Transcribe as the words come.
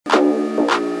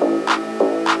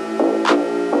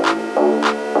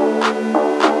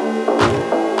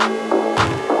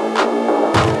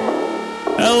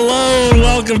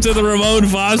Welcome to the Ramon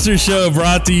Foster Show,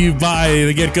 brought to you by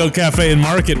the Get Go Cafe and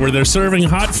Market, where they're serving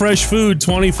hot, fresh food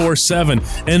 24/7,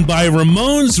 and by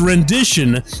Ramon's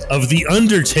rendition of The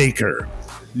Undertaker.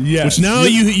 Yes. Which now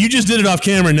you just did it off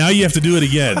camera. Now you have to do it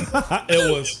again.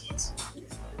 It was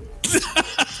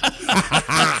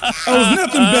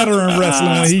nothing better in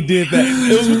wrestling when he did that.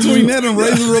 It was between that and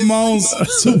Razor Ramon's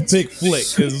toothpick flick.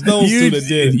 It was those two that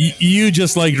did it. You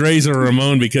just liked Razor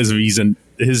Ramon because of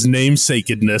his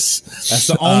namesakedness. That's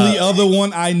the only other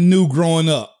one I knew growing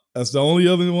up. That's the only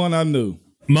other one I knew.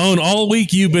 Moan, all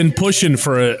week you've been pushing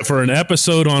for an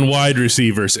episode on wide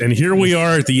receivers, and here we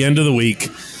are at the end of the week.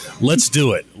 Let's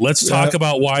do it. Let's talk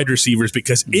about wide receivers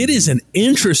because it is an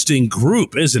interesting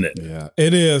group, isn't it? Yeah,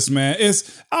 it is, man.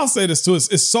 I'll say this too.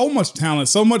 It's so much talent,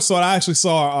 so much so I actually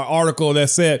saw an article that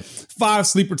said 5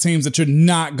 sleeper teams that you're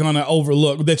not going to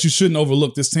overlook, that you shouldn't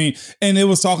overlook this team. And it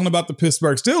was talking about the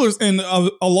Pittsburgh Steelers. And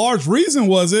a large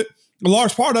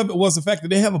part of it was the fact that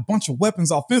they have a bunch of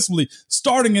weapons offensively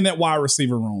starting in that wide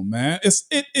receiver room, man.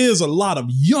 It is a lot of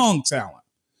young talent.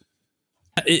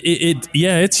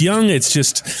 It's young.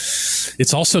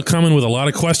 It's also coming with a lot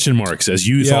of question marks, as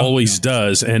youth always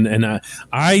does. And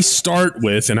I start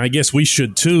with, and I guess we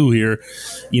should too here,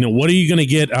 what are you going to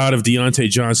get out of Deontay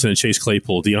Johnson and Chase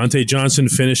Claypool? Deontay Johnson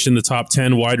finished in the top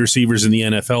 10 wide receivers in the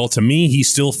NFL. To me, he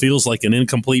still feels like an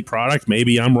incomplete product.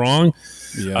 Maybe I'm wrong.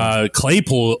 Yeah.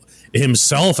 Claypool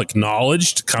himself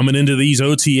acknowledged coming into these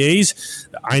OTAs,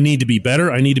 I need to be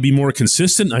better. I need to be more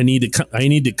consistent. I need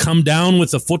to come down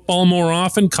with the football more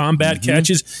often, combat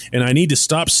catches, and I need to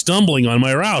stop stumbling on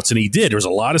my routes. And he did. There was a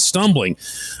lot of stumbling.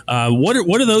 What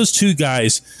are those two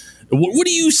guys? What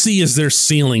do you see as their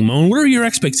ceiling, Moan? What are your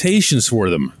expectations for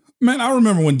them? Man, I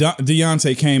remember when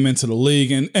Deontay came into the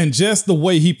league and just the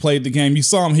way he played the game. You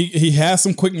saw him, he has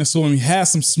some quickness to him. He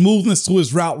has some smoothness to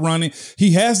his route running.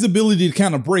 He has the ability to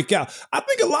kind of break out. I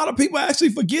think a lot of people are actually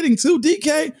forgetting too,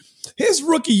 DK, his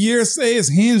rookie year, say it's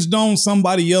hinged on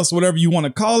somebody else, whatever you want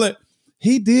to call it.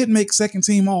 He did make second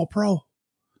team All-Pro.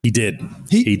 He did.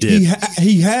 He did.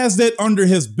 He has that under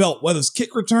his belt, whether it's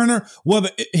kick returner,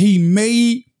 he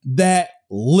made that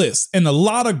list. And a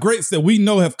lot of greats that we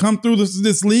know have come through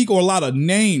this league, or a lot of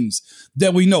names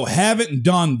that we know haven't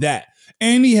done that.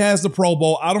 And he has the Pro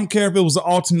Bowl. I don't care if it was an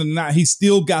alternate or not. He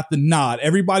still got the nod.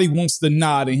 Everybody wants the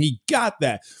nod, and he got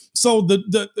that. So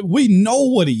we know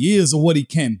what he is or what he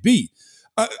can be.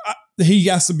 He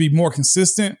has to be more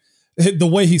consistent. The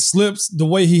way he slips, the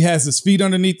way he has his feet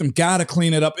underneath him, got to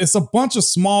clean it up. It's a bunch of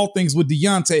small things with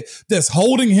Deontay that's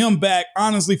holding him back,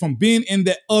 honestly, from being in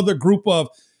that other group of,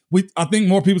 I think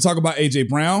more people talk about A.J.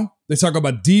 Brown. They talk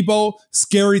about Debo,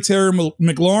 Scary Terry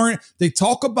McLaurin. They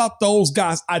talk about those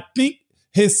guys. I think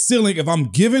his ceiling, if I'm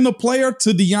giving a player to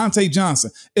Deontay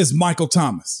Johnson, is Michael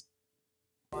Thomas.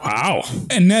 Wow.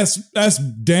 And that's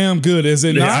damn good, is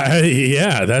it not?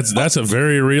 Yeah, that's a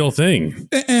very real thing.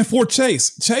 And for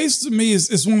Chase to me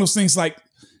is one of those things like,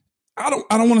 I don't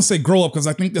want to say grow up because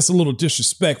I think that's a little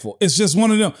disrespectful. It's just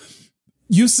one of them.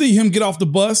 You see him get off the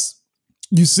bus.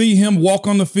 You see him walk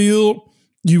on the field,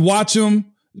 you watch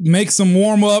him make some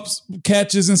warm-ups,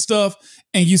 catches and stuff,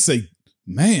 and you say,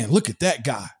 man, look at that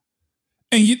guy.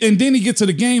 And then he gets to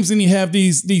the games and you have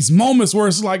these moments where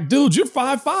it's like, dude, you're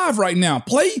 5'5" right now.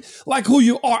 Play like who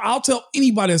you are. I'll tell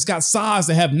anybody that's got size,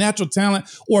 that have natural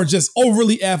talent, or just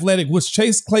overly athletic, which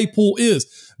Chase Claypool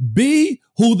is. Be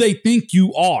who they think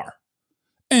you are.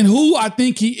 And who I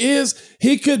think he is,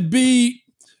 he could be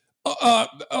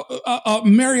a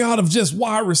myriad of just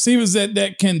wide receivers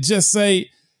that can just say,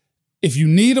 if you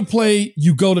need a play,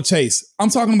 you go to Chase.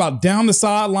 I'm talking about down the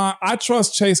sideline. I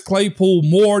trust Chase Claypool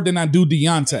more than I do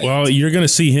Deontay. Well, you're going to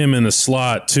see him in the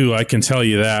slot too. I can tell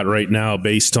you that right now,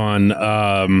 based on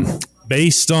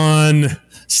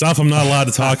stuff I'm not allowed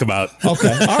to talk about.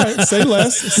 Okay, all right. Say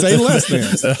less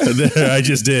then. I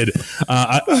just did.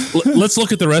 Let's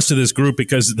look at the rest of this group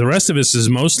because the rest of us is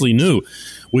mostly new.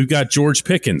 We've got George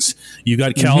Pickens. You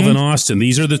got Calvin Austin.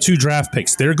 These are the 2 draft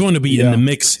picks. They're going to be in the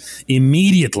mix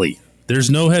immediately. There's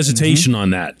no hesitation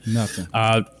on that. Nothing.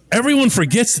 Everyone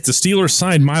forgets that the Steelers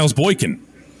signed Miles Boykin.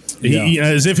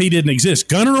 As if he didn't exist.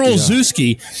 Gunnar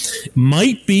Olszewski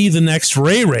might be the next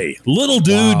Ray. Little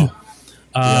dude.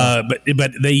 Wow.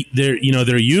 But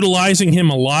they're utilizing him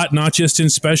a lot, not just in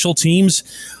special teams.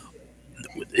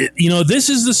 This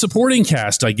is the supporting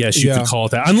cast, I guess you could call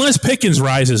it that, unless Pickens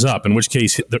rises up, in which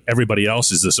case everybody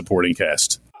else is the supporting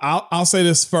cast. I'll say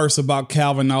this first about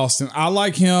Calvin Austin. I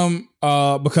like him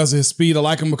because of his speed. I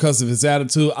like him because of his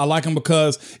attitude. I like him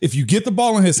because if you get the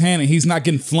ball in his hand and he's not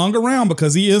getting flung around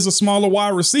because he is a smaller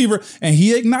wide receiver and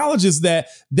he acknowledges that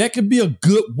could be a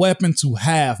good weapon to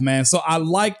have, man. So I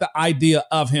like the idea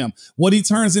of him. What he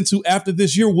turns into after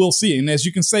this year, we'll see. And as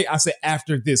you can say, I say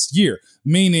after this year,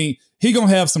 meaning he going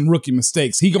to have some rookie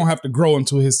mistakes. He going to have to grow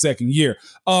into his second year.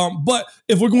 But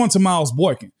if we're going to Miles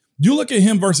Boykin, you look at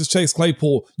him versus Chase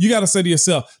Claypool, you got to say to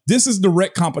yourself, this is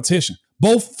direct competition.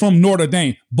 Both from Notre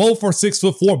Dame, both are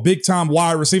 6'4", big time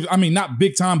wide receivers. I mean, not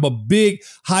big time, but big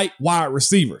height wide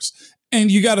receivers.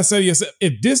 And you got to say to yourself,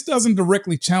 if this doesn't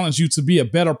directly challenge you to be a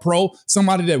better pro,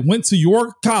 somebody that went to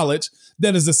your college,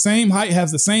 that is the same height,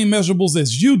 has the same measurables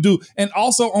as you do, and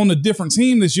also on a different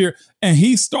team this year, and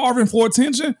he's starving for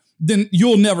attention, then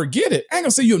you'll never get it. I ain't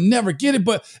gonna say you'll never get it,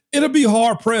 but it'll be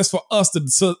hard pressed for us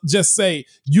to just say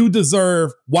you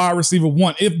deserve wide receiver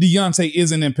 1 if Deontay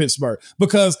isn't in Pittsburgh.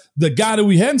 Because the guy that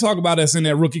we hadn't talked about that's in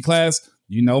that rookie class,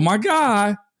 you know my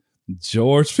guy,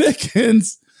 George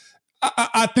Pickens.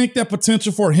 I think that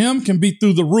potential for him can be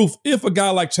through the roof if a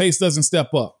guy like Chase doesn't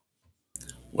step up.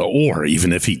 Well, or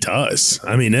even if he does.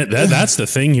 I mean, that's the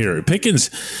thing here. Pickens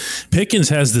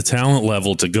has the talent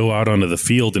level to go out onto the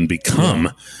field and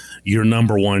become your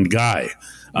number one guy.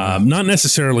 Not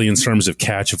necessarily in terms of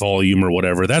catch volume or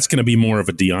whatever. That's going to be more of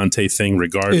a Deontay thing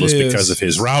regardless because of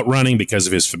his route running, because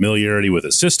of his familiarity with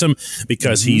the system,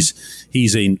 because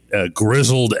he's a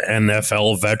grizzled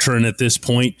NFL veteran at this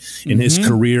point in his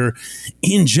career.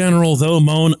 In general, though,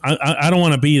 Moan, I don't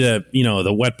want to be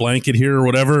the wet blanket here or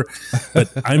whatever,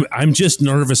 but I'm just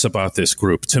nervous about this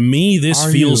group. To me,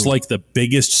 this feels like the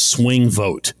biggest swing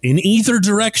vote in either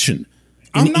direction.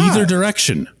 Either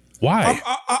direction. Why?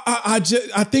 I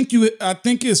think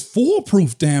it's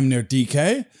foolproof, damn near,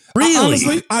 DK. Really?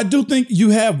 Honestly, I do think you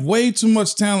have way too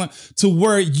much talent to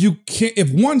where you can't.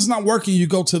 If one's not working, you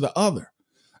go to the other.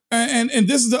 And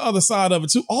this is the other side of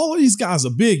it too. All of these guys are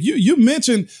big. You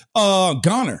mentioned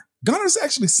Gunner. Gunner's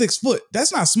actually 6 foot.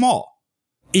 That's not small.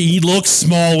 He looks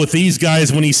small with these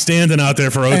guys when he's standing out there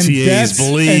for OTAs.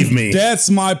 Believe me. That's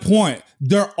my point.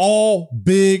 They're all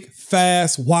big,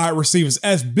 fast wide receivers.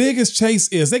 As big as Chase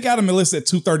is, they got him listed at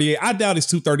 238. I doubt he's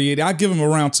 238. I give him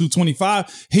around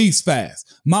 225. He's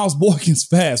fast. Miles Boykin's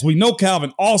fast. We know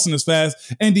Calvin Austin is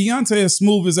fast, and Deontay is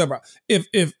smooth as ever.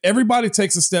 If everybody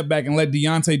takes a step back and let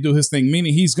Deontay do his thing,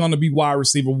 meaning he's going to be wide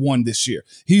receiver 1 this year.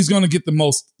 He's going to get the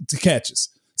most catches.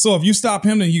 So if you stop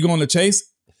him, then you're going to Chase.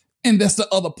 And that's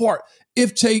the other part.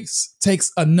 If Chase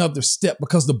takes another step,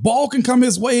 because the ball can come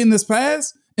his way in the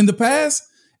past,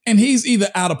 and he's either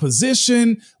out of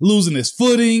position, losing his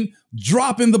footing,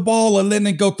 dropping the ball, or letting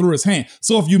it go through his hand.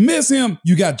 So if you miss him,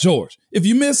 you got George. If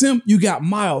you miss him, you got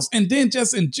Miles. And then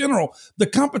just in general, the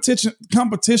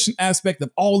competition aspect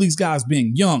of all these guys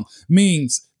being young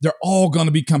means they're all going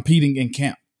to be competing in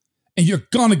camp. And you're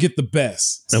going to get the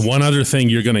best. And one other thing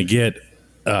you're going to get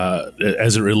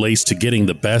as it relates to getting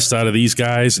the best out of these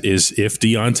guys is if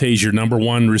Deontay's your number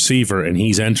 1 receiver and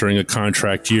he's entering a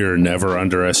contract year, never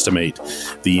underestimate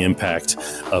the impact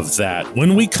of that.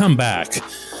 When we come back,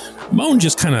 Moan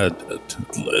just kind of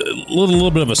a little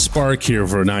bit of a spark here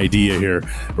for an idea here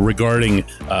regarding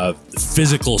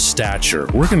physical stature.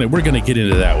 We're gonna get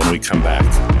into that when we come back.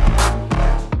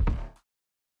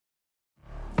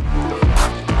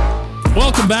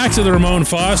 Welcome back to the Ramon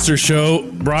Foster Show,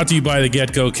 brought to you by the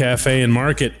Get Go Cafe and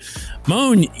Market.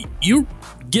 Moan, you're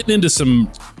getting into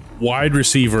some wide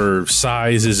receiver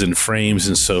sizes and frames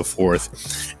and so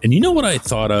forth. And you know what I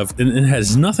thought of? And it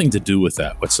has nothing to do with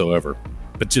that whatsoever,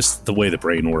 but just the way the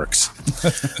brain works.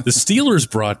 The Steelers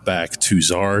brought back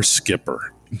Tuzar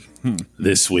Skipper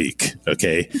this week,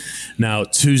 okay? Now,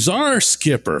 Tuzar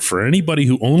Skipper, for anybody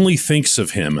who only thinks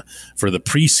of him for the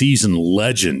preseason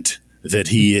legend that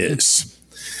he is,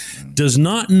 does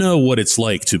not know what it's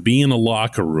like to be in a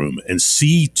locker room and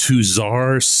see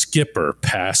Tuzar Skipper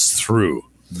pass through.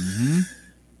 Mm-hmm.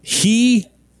 He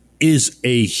is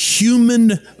a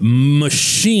human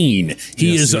machine.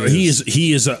 He is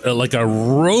like a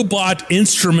robot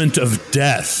instrument of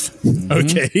death. Mm-hmm.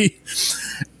 Okay,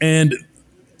 and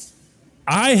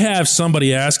I have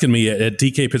somebody asking me at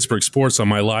DK Pittsburgh Sports on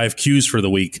my live cues for the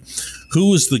week, who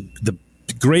was the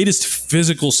greatest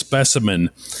physical specimen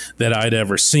that I'd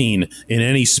ever seen in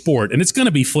any sport. And it's going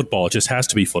to be football. It just has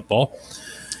to be football.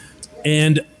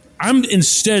 And I'm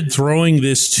instead throwing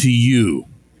this to you.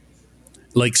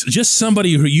 Like just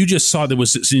somebody who you just saw that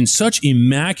was in such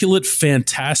immaculate,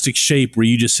 fantastic shape where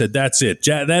you just said, that's it.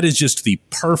 That is just the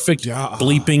perfect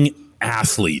bleeping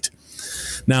athlete.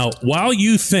 Now, while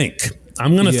you think,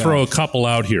 I'm going to throw a couple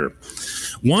out here.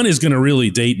 One is going to really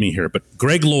date me here, but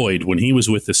Greg Lloyd, when he was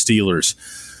with the Steelers,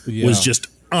 was just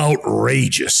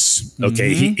outrageous.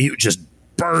 Okay, he was just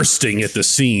bursting at the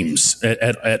seams,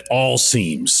 at all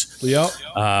seams.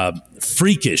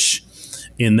 Freakish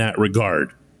in that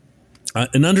regard.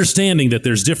 And understanding that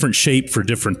there's different shape for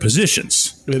different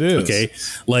positions. It is. Okay.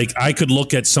 Like I could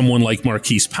look at someone like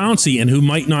Marquise Pouncey and who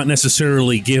might not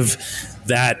necessarily give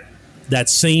that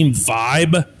same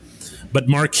vibe, but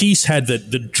Marquise had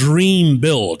the dream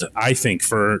build, I think,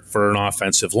 for an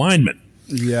offensive lineman.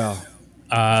 Yeah.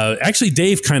 Actually,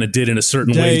 Dave kind of did in a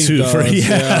certain way too.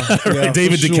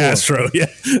 David DeCastro. Yeah.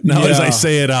 Now, as I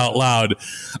say it out loud,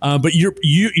 but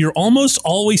you're almost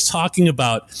always talking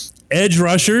about edge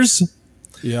rushers.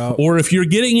 Yeah. Or if you're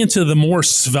getting into the more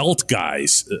svelte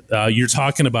guys, you're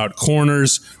talking about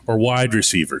corners or wide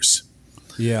receivers.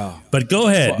 Yeah. But go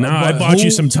ahead. Now I bought you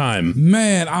some time.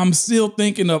 Man, I'm still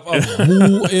thinking of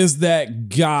who is that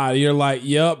guy. You're like,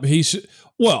 yep, he should.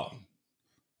 Well,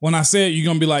 when I say it, you're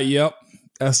going to be like, yep,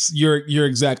 you're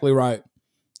exactly right.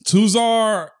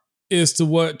 Tuzar is to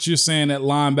what you're saying that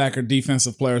linebacker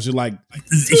defensive players. You're like,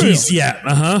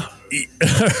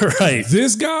 right.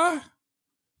 This guy,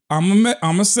 I'm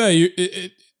gonna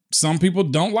say some people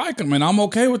don't like him, and I'm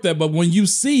okay with that. But when you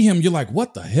see him, you're like,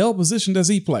 what the hell position does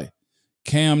he play?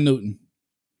 Cam Newton.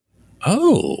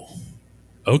 Oh,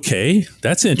 okay,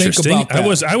 that's interesting. I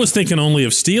was thinking only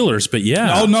of Steelers, but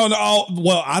yeah. No.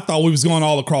 Well, I thought we was going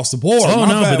all across the board. Oh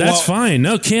no, but that's fine.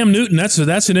 No, Cam Newton.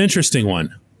 That's an interesting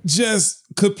one. Just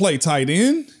could play tight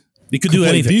end. He could do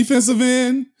anything. Defensive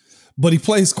end. But he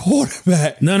plays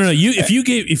quarterback. No. If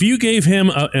you gave him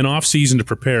an offseason to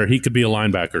prepare, he could be a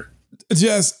linebacker.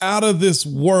 Just out of this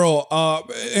world.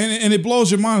 And it blows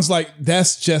your mind. It's like,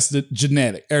 that's just the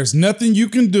genetic. There's nothing you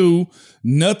can do,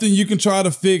 nothing you can try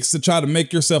to fix to try to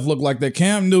make yourself look like that.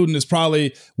 Cam Newton is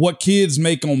probably what kids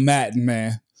make on Madden,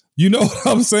 man. You know what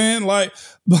I'm saying? Like,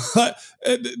 but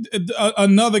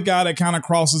another guy that kind of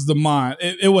crosses the mind,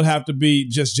 it would have to be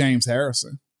just James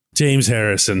Harrison. James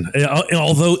Harrison,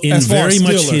 although in very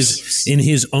much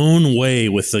his own way,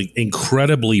 with the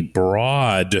incredibly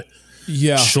broad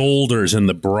shoulders and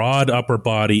the broad upper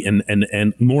body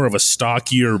and more of a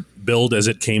stockier build as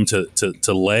it came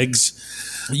to legs.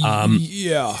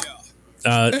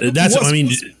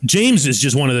 James is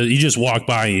just one of the. You just walk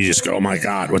by and you just go, "Oh my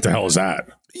God, what the hell is that?"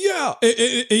 Yeah,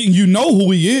 you know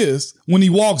who he is when he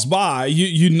walks by.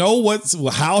 You know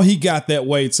how he got that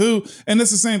way too, and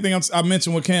it's the same thing I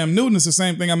mentioned with Cam Newton. It's the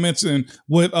same thing I mentioned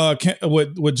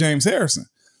with James Harrison.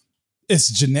 It's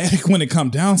genetic when it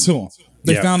comes down to him.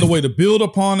 They found a way to build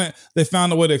upon it. They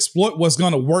found a way to exploit what's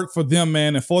going to work for them,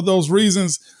 man. And for those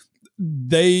reasons,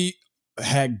 they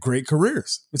had great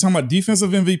careers. We're talking about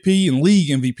defensive MVP and league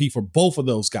MVP for both of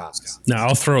those guys. Now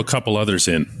I'll throw a couple others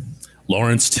in.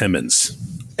 Lawrence Timmons.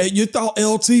 You thought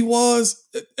LT was?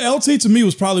 LT to me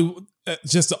was probably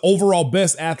just the overall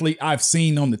best athlete I've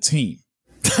seen on the team.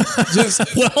 That's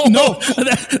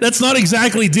not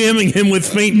exactly damning him with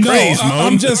faint praise,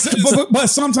 I'm just, but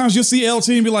sometimes you'll see LT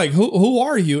and be like, who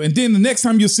are you? And then the next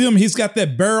time you see him, he's got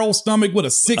that barrel stomach with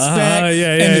a six pack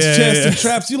and his chest and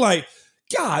traps. You're like,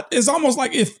 God, it's almost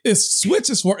like if it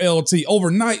switches for LT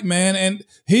overnight, man. And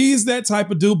he's that type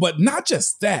of dude, but not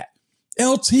just that.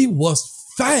 LT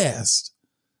was fast.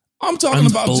 I'm talking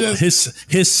about just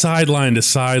his sideline to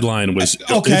sideline was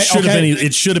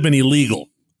it should have been illegal.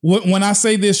 When I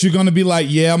say this, you're going to be like,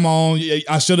 yeah,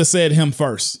 I should have said him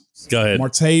first. Go ahead.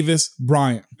 Martavis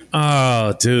Bryant.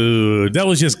 Oh, dude, that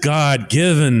was just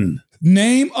God-given.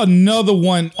 Name another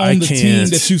one on the team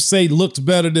that you say looked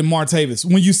better than Martavis.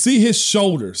 When you see his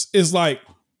shoulders, it's like,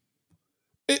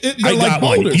 I got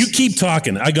one. You keep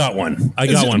talking. I got one, but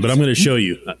I'm going to show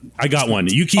you. I got one.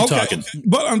 You keep talking.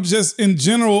 But I'm just, in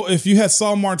general, if you had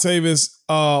saw Martavis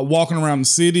walking around the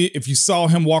city, if you saw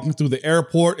him walking through the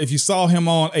airport, if you saw him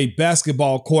on a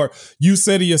basketball court, you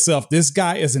say to yourself, this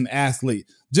guy is an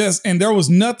athlete. And there was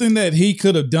nothing that he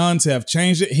could have done to have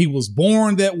changed it. He was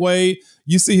born that way.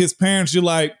 You see his parents, you're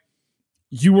like,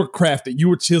 you were crafted. You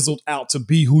were chiseled out to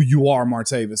be who you are,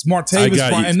 Martavis.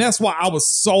 And that's why I was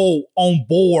so on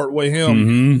board with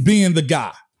him being the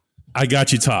guy. I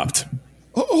got you topped.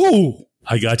 Oh,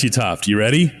 I got you topped. You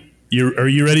ready? Are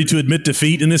you ready to admit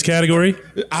defeat in this category?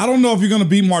 I don't know if you're going to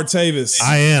beat Martavis.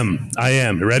 I am.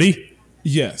 You ready?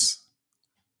 Yes.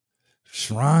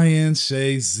 Ryan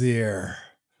Shazier.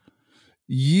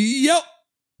 Yep.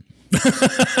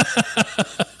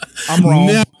 I'm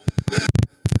wrong.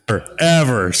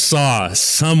 Ever saw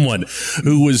someone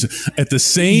who was at the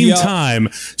same time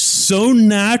so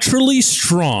naturally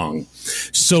strong,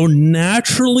 so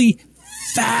naturally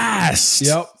fast.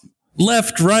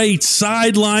 left, right,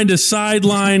 sideline to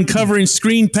sideline, covering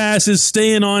screen passes,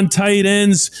 staying on tight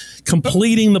ends,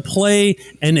 completing the play,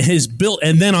 and his build.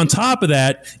 And then on top of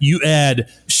that, you add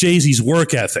Shazy's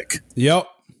work ethic. Yep.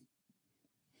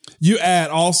 You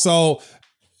add also,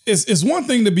 it's one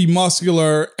thing to be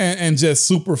muscular and just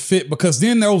super fit, because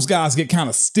then those guys get kind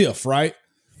of stiff, right?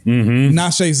 Mm-hmm.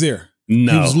 Not Shazier.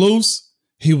 No. He was loose.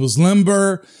 He was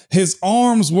limber. His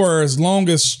arms were as long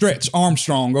as Stretch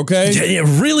Armstrong, okay? Yeah,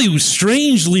 really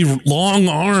strangely long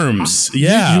arms.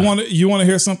 Yeah. You want to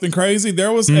hear something crazy?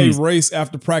 There was a race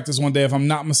after practice one day, if I'm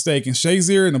not mistaken.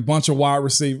 Shazier and a bunch of wide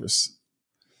receivers.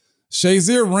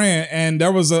 Shazier ran, and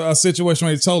there was a situation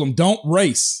where he told him, don't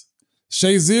race.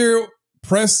 Shazier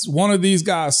pressed one of these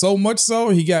guys so much so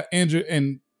he got injured,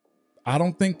 and I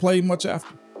don't think played much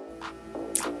after.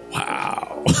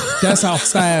 Wow. That's how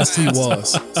fast he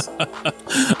was.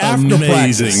 After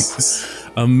practice.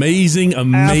 Amazing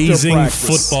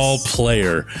football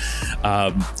player.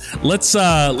 Let's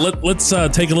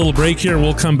take a little break here, and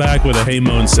we'll come back with a Hey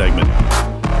Moan segment.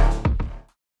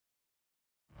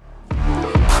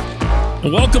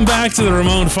 And welcome back to the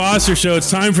Ramon Foster Show. It's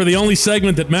time for the only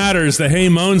segment that matters, the Hey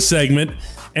Moan segment.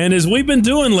 And as we've been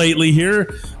doing lately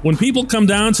here, when people come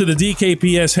down to the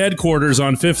DKPS headquarters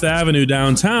on 5th Avenue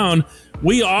downtown,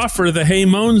 we offer the Hey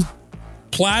Moan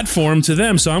platform to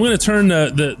them. So I'm going to turn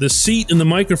the seat and the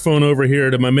microphone over here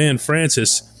to my man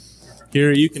Francis.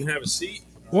 Here, you can have a seat.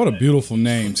 What a beautiful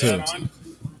name, too.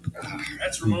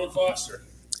 That's Ramon Foster.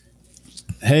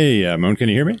 Hey, Moan, can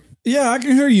you hear me? Yeah, I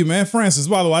can hear you, man. Francis,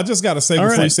 by the way, I just got to say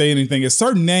before you say anything, it's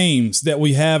certain names that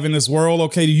we have in this world,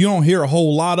 okay, you don't hear a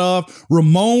whole lot of.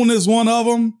 Ramon is one of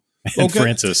them. Okay? And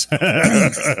Francis.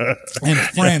 And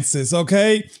Francis,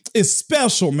 okay? It's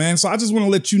special, man. So I just want to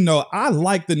let you know, I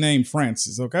like the name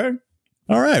Francis, okay?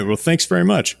 All right. Well, thanks very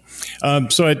much.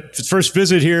 So I first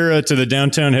visit here to the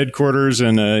downtown headquarters,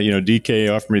 and,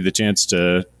 DK offered me the chance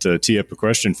to tee up a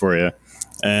question for you.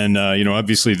 And,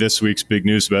 obviously this week's big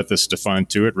news about the Stephon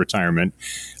Tuitt retirement.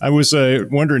 I was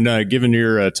wondering, given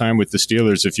your time with the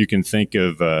Steelers, if you can think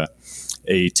of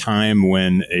a time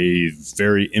when a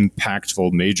very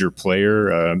impactful major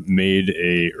player made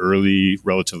a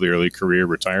relatively early career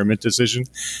retirement decision,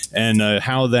 and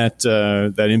how that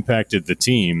impacted the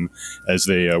team as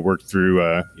they worked through,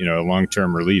 a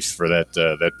long-term relief for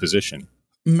that position.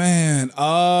 Man,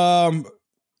 I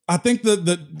think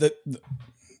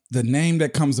the name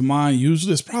that comes to mind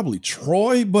usually is probably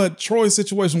Troy, but Troy's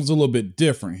situation was a little bit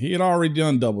different. He had already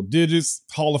done double digits,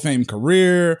 Hall of Fame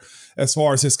career as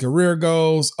far as his career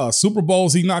goes. Super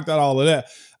Bowls, he knocked out all of that.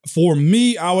 For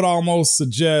me, I would almost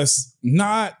suggest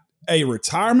not a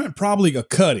retirement, probably a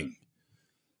cutting.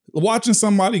 Watching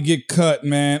somebody get cut,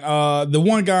 man. The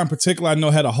one guy in particular I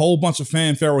know had a whole bunch of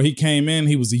fanfare where he came in.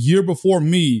 He was a year before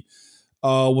me,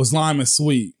 was Lyman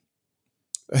Sweet.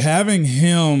 Having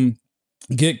him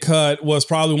get cut was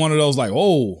probably one of those like,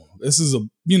 oh, this is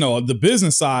the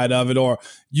business side of it, or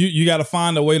you got to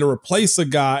find a way to replace a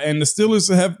guy. And the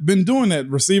Steelers have been doing that.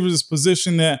 Receivers is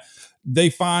position that they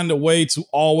find a way to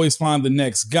always find the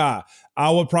next guy.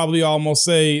 I would probably almost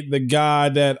say the guy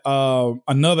that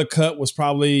another cut was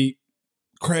probably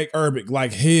Craig Urbick,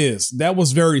 like his. That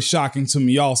was very shocking to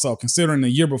me also, considering the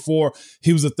year before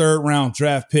he was a 3rd round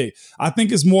draft pick. I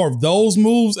think it's more of those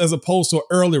moves as opposed to an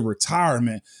early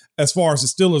retirement as far as the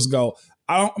Steelers go.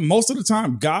 Most of the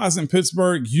time, guys in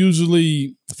Pittsburgh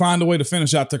usually find a way to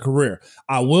finish out their career.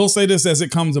 I will say this as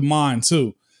it comes to mind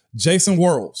too. Jason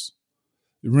Worrells.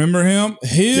 Remember him?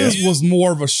 His was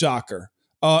more of a shocker.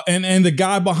 And the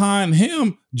guy behind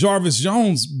him, Jarvis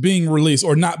Jones, being released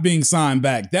or not being signed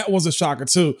back, that was a shocker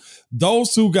too.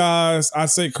 Those two guys, I'd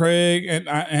say Craig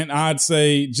and I'd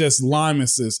say just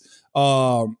Lyman's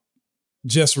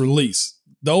just released.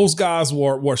 Those guys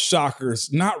were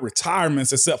shockers, not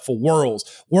retirements, except for Worrells.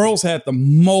 Worrells had the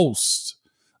most.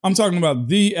 I'm talking about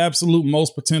the absolute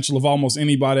most potential of almost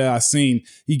anybody I've seen.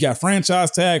 He got franchise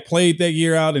tag, played that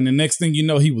year out, and the next thing you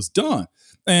know, he was done.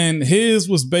 And his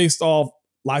was based off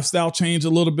lifestyle change a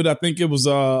little bit. I think it was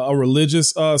a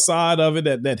religious side of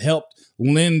it that helped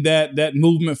lend that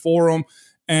movement for him.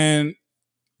 And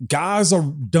guys are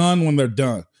done when they're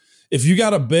done. If you got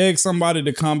to beg somebody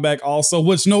to come back also,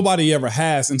 which nobody ever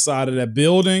has inside of that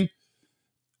building,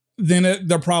 then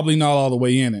they're probably not all the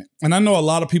way in it. And I know a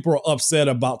lot of people are upset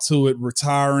about Tuitt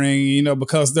retiring,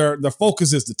 because their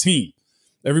focus is the team.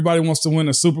 Everybody wants to win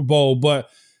a Super Bowl, but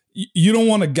you don't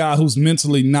want a guy who's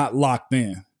mentally not locked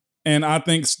in. And I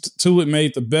think Tuitt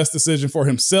made the best decision for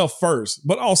himself first,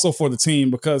 but also for the team,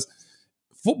 because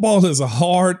football is a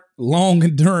hard, long,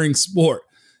 enduring sport.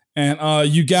 And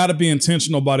you got to be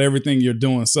intentional about everything you're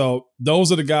doing. So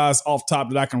those are the guys off top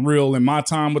that I can reel in my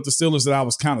time with the Steelers that I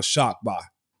was kind of shocked by.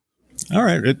 All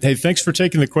right. Hey, thanks for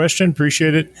taking the question.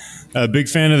 Appreciate it. Big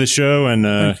fan of the show. And,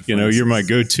 you're my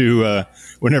go-to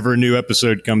whenever a new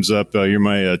episode comes up. You're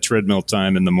my treadmill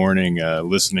time in the morning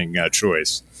listening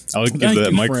choice. I'll give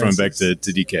the microphone back to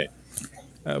DK.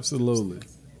 Absolutely.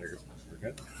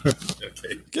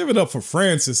 Okay. Give it up for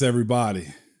Francis, everybody.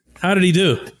 How did he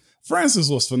do? Francis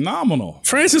was phenomenal.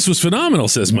 Francis was phenomenal,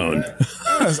 says Moan.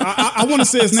 Yes, I want to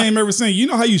say his name every single. You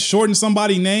know how you shorten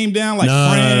somebody's name down like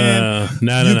Fran?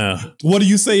 No. What do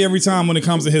you say every time when it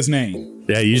comes to his name?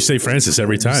 Yeah, you say Francis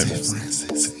every time.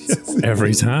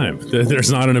 Every time.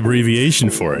 There's not an abbreviation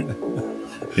for it.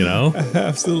 You know?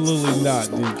 Absolutely not,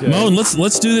 DK. Moan,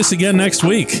 let's do this again next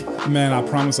week. Man, I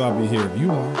promise I'll be here if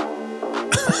you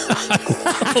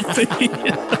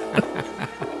are.